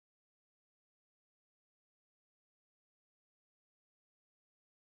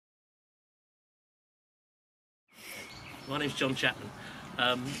My name's John Chapman.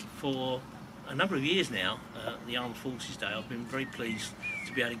 For a number of years now, the Armed Forces Day, I've been very pleased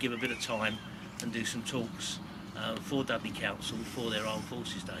to be able to give a bit of time and do some talks for Dudley Council for their Armed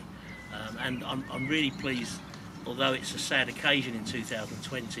Forces Day. And I'm really pleased, although it's a sad occasion in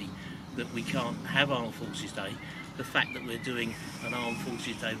 2020 that we can't have Armed Forces Day, the fact that we're doing an Armed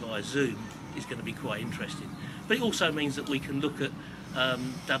Forces Day via Zoom is going to be quite interesting. But it also means that we can look at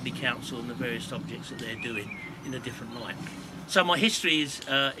Dudley Council and the various subjects that they're doing in a different light. So my history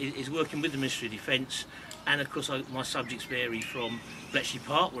is working with the Ministry of Defence, and of course my subjects vary from Bletchley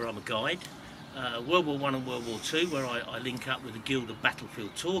Park, where I'm a guide, World War I and World War II, where I link up with the Guild of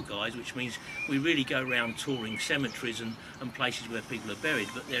Battlefield Tour Guides, which means we really go around touring cemeteries and places where people are buried,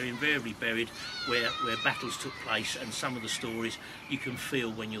 but they're invariably buried where battles took place, and some of the stories you can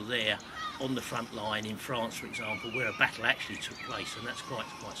feel when you're there on the front line in France, for example, where a battle actually took place, and that's quite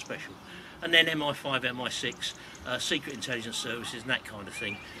special. And then MI5, MI6, secret intelligence services and that kind of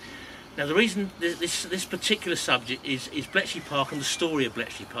thing. Now the reason this particular subject is Bletchley Park and the story of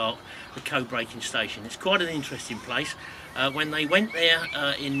Bletchley Park, the code-breaking station. It's quite an interesting place. When they went there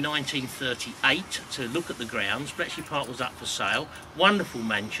in 1938 to look at the grounds, Bletchley Park was up for sale. Wonderful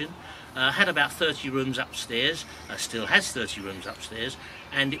mansion, had about 30 rooms upstairs, still has 30 rooms upstairs,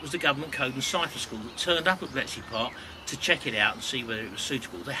 and it was the government code and cipher school that turned up at Bletchley Park to check it out and see whether it was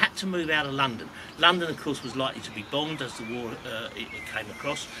suitable. They had to move out of London. London, of course, was likely to be bombed as the war it came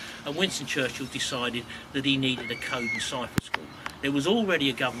across, and Winston Churchill decided that he needed a code and cipher school. There was already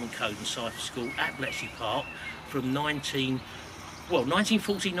a government code and cipher school at Bletchley Park from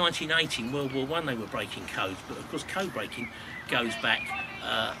 1940, 1918, World War I, they were breaking codes, but of course code breaking goes back,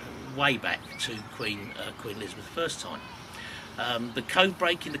 way back to Queen Elizabeth I's time. The code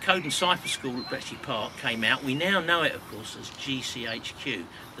and cipher school at Bletchley Park came out. We now know it, of course, as GCHQ,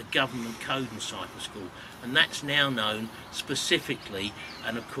 the Government Code and Cipher School, and that's now known specifically,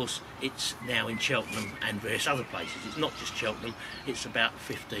 and of course it's now in Cheltenham and various other places. It's not just Cheltenham, it's about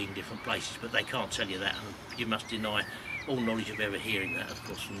 15 different places, but they can't tell you that, and you must deny all knowledge of ever hearing that, of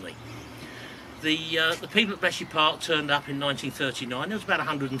course, from me. The people at Bletchley Park turned up in 1939. There was about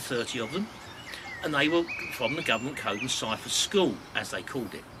 130 of them, and they were from the Government Code and Cipher School, as they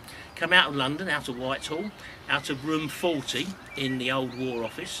called it. Come out of London, out of Whitehall, out of room 40 in the old War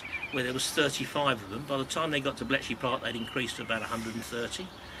Office, where there was 35 of them. By the time they got to Bletchley Park, they'd increased to about 130.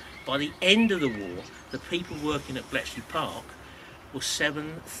 By the end of the war, the people working at Bletchley Park were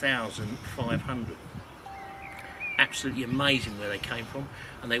 7,500. Absolutely amazing where they came from,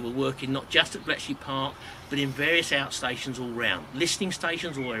 and they were working not just at Bletchley Park but in various outstations all round, listening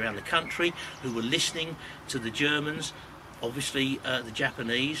stations all around the country, who were listening to the Germans, obviously the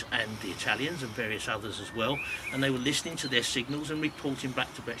Japanese and the Italians and various others as well, and they were listening to their signals and reporting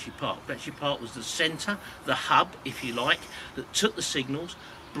back to Bletchley Park. Bletchley Park was the centre, the hub if you like, that took the signals,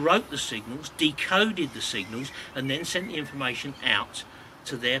 broke the signals, decoded the signals, and then sent the information out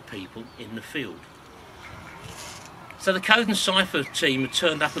to their people in the field. So the Code and Cipher team had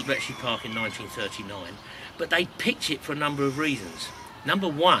turned up at Bletchley Park in 1939, but they picked it for a number of reasons. Number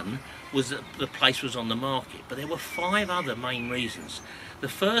one was that the place was on the market, but there were 5 other main reasons. The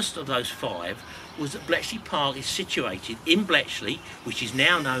first of those 5 was that Bletchley Park is situated in Bletchley, which is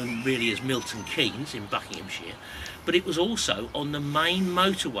now known really as Milton Keynes in Buckinghamshire, but it was also on the main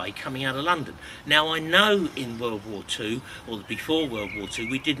motorway coming out of London. Now I know in World War II, or before World War II,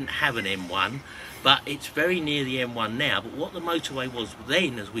 we didn't have an M1, but it's very near the M1 now. But what the motorway was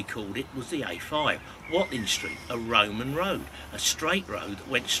then, as we called it, was the A5, Watling Street, a Roman road, a straight road that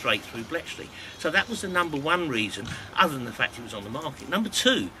went straight through Bletchley. So that was the number one reason, other than the fact it was on the market. Number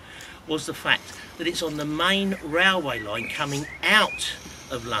 2 was the fact that it's on the main railway line coming out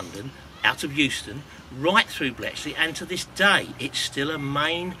of London, out of Euston, right through Bletchley, and to this day it's still a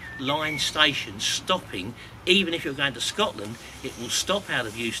main line station stopping. Even if you're going to Scotland, it will stop out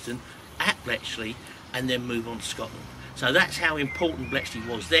of Euston at Bletchley and then move on to Scotland. So that's how important Bletchley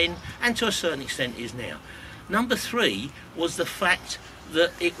was then, and to a certain extent is now. Number 3 was the fact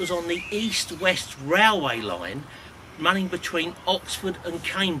that it was on the east-west railway line running between Oxford and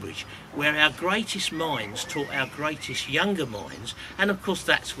Cambridge, where our greatest minds taught our greatest younger minds, and of course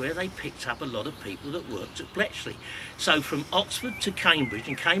that's where they picked up a lot of people that worked at Bletchley. So from Oxford to Cambridge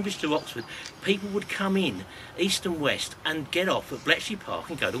and Cambridge to Oxford, people would come in east and west and get off at Bletchley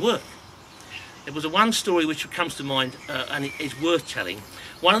Park and go to work. There was one story which comes to mind, and it is worth telling.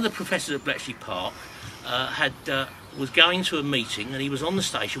 One of the professors at Bletchley Park was going to a meeting, and he was on the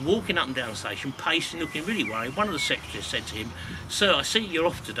station, walking up and down the station, pacing, looking really worried. One of the secretaries said to him, "Sir, I see you're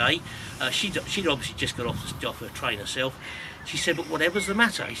off today." She'd obviously just got off her train herself. She said, "But whatever's the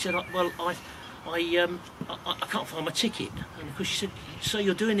matter?" He said, "Well, I can't find my ticket. And of course she said, so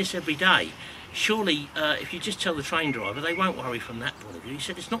you're doing this every day. Surely, if you just tell the train driver, they won't worry from that point of view. He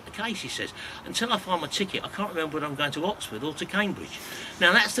said, it's not the case, he says. Until I find my ticket, I can't remember whether I'm going to Oxford or to Cambridge.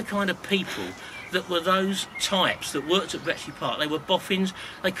 Now, that's the kind of people that were those types that worked at Bletchley Park. They were boffins.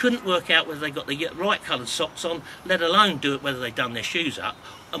 They couldn't work out whether they got the right coloured socks on, let alone do it whether they'd done their shoes up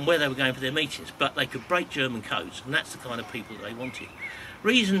and where they were going for their meetings. But they could break German codes, and that's the kind of people that they wanted.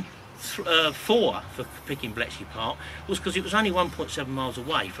 Reason 4 for picking Bletchley Park was because it was only 1.7 miles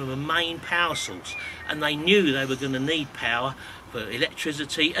away from a main power source, and they knew they were going to need power for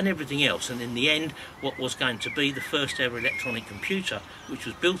electricity and everything else. And in the end, what was going to be the first ever electronic computer, which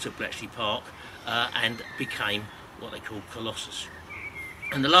was built at Bletchley Park and became what they called Colossus.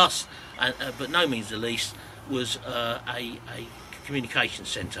 And the last, but no means the least, was a communications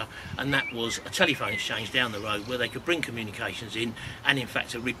centre, and that was a telephone exchange down the road where they could bring communications in, and in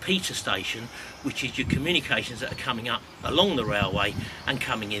fact a repeater station, which is your communications that are coming up along the railway and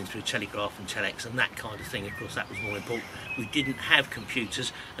coming in through telegraph and telex and that kind of thing. Of course, that was more important. We didn't have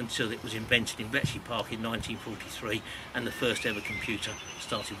computers until it was invented in Bletchley Park in 1943, and the first ever computer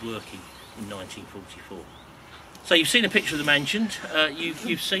started working in 1944. So you've seen a picture of the mansion,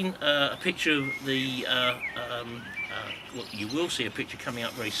 you've seen a picture of the, well, you will see a picture coming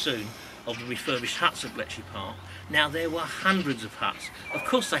up very soon of the refurbished huts at Bletchley Park. Now, there were hundreds of huts. Of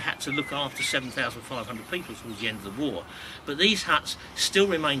course, they had to look after 7,500 people towards the end of the war, but these huts still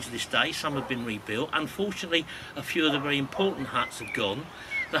remain to this day. Some have been rebuilt. Unfortunately, a few of the very important huts have gone.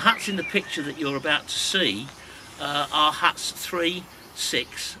 The huts in the picture that you're about to see are huts 3,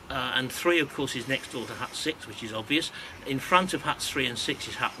 6, and 3 of course is next door to hut 6, which is obvious. In front of huts 3 and 6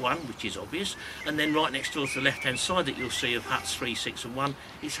 is hut 1, which is obvious, and then right next door to the left hand side that you'll see of huts 3, 6 and 1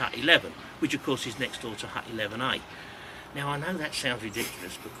 is hut 11, which of course is next door to hut 11A. Now, I know that sounds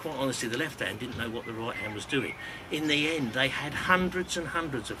ridiculous, but quite honestly the left hand didn't know what the right hand was doing. In the end, they had hundreds and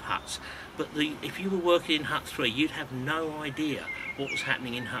hundreds of huts, but if you were working in hut 3, you'd have no idea what was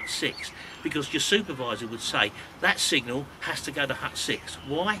happening in hut 6, because your supervisor would say, that signal has to go to hut 6.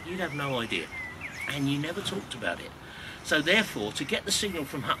 Why? You'd have no idea, and you never talked about it. So therefore, to get the signal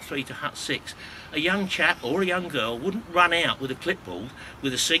from hut 3 to hut 6, a young chap or a young girl wouldn't run out with a clipboard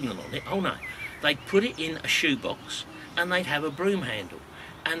with a signal on it. Oh no, they'd put it in a shoebox, and they'd have a broom handle,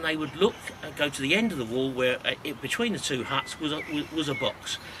 and they would look and go to the end of the wall where between the two huts was a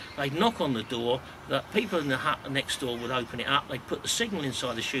box. They'd knock on the door, the people in the hut next door would open it up, they'd put the signal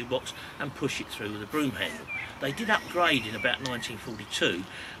inside the shoebox and push it through with a broom handle. They did upgrade in about 1942,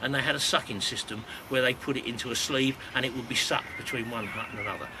 and they had a sucking system where they put it into a sleeve and it would be sucked between one hut and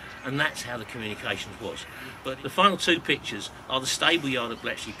another. And that's how the communications was. But the final 2 pictures are the stable yard at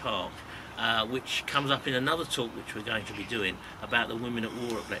Bletchley Park, which comes up in another talk which we're going to be doing about the women at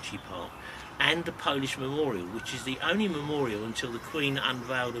war at Bletchley Park, and the Polish Memorial, which is the only memorial until the Queen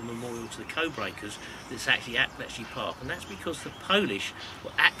unveiled a memorial to the code-breakers that's actually at Bletchley Park. And that's because the Polish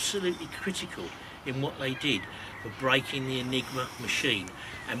were absolutely critical in what they did for breaking the Enigma machine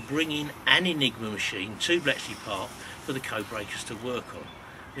and bringing an Enigma machine to Bletchley Park for the code-breakers to work on.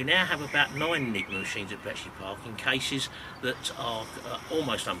 We now have about 9 Enigma machines at Bletchley Park in cases that are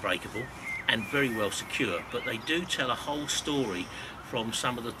almost unbreakable and very well secure, but they do tell a whole story from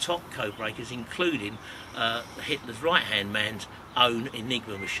some of the top code breakers, including Hitler's right-hand man's own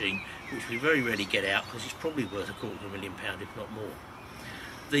Enigma machine, which we very rarely get out because it's probably worth £250,000, if not more.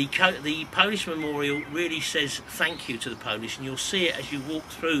 The Polish Memorial really says thank you to the Polish, and you'll see it as you walk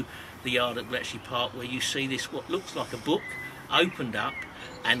through the yard at Bletchley Park, where you see this, what looks like a book, opened up,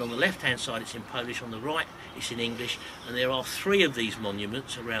 and on the left-hand side it's in Polish, on the right it's in English, and there are 3 of these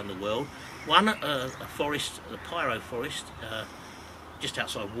monuments around the world. One, a forest, the Pyro Forest, just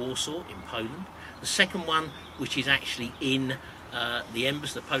outside Warsaw in Poland. The second one, which is actually in the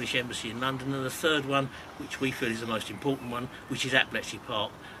embassy, the Polish embassy in London, and the third one, which we feel is the most important one, which is at Bletchley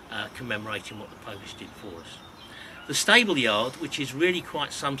Park, commemorating what the Polish did for us. The stable yard, which is really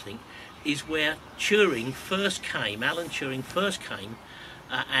quite something, is where Turing first came, Alan Turing first came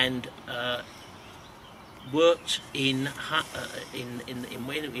and worked in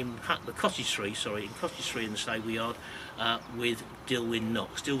the Cottage 3, in Cottage 3 in the stable yard with Dilwyn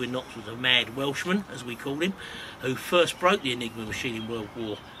Knox. Dilwyn Knox was a mad Welshman, as we call him, who first broke the Enigma machine in World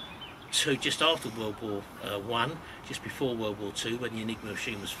War II, just after World War I, just before World War II, when the Enigma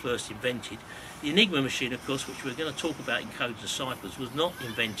machine was first invented. The Enigma machine, of course, which we're going to talk about in Codes and Ciphers, was not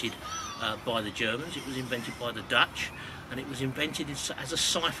invented by the Germans. It was invented by the Dutch, and it was invented as a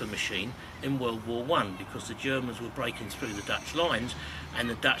cipher machine in World War I, because the Germans were breaking through the Dutch lines and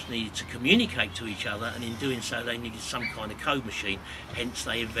the Dutch needed to communicate to each other, and in doing so they needed some kind of code machine. Hence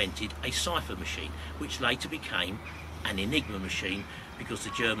they invented a cipher machine, which later became an Enigma machine, because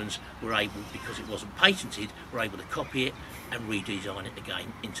the Germans were able, because it wasn't patented, were able to copy it and redesign it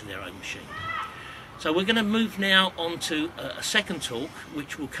again into their own machine. So we're going to move now on to a second talk,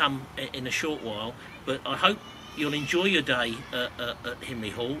 which will come in a short while, but I hope you'll enjoy your day at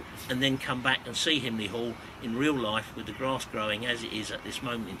Himley Hall, and then come back and see Himley Hall in real life, with the grass growing as it is at this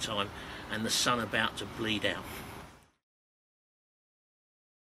moment in time and the sun about to bleed out.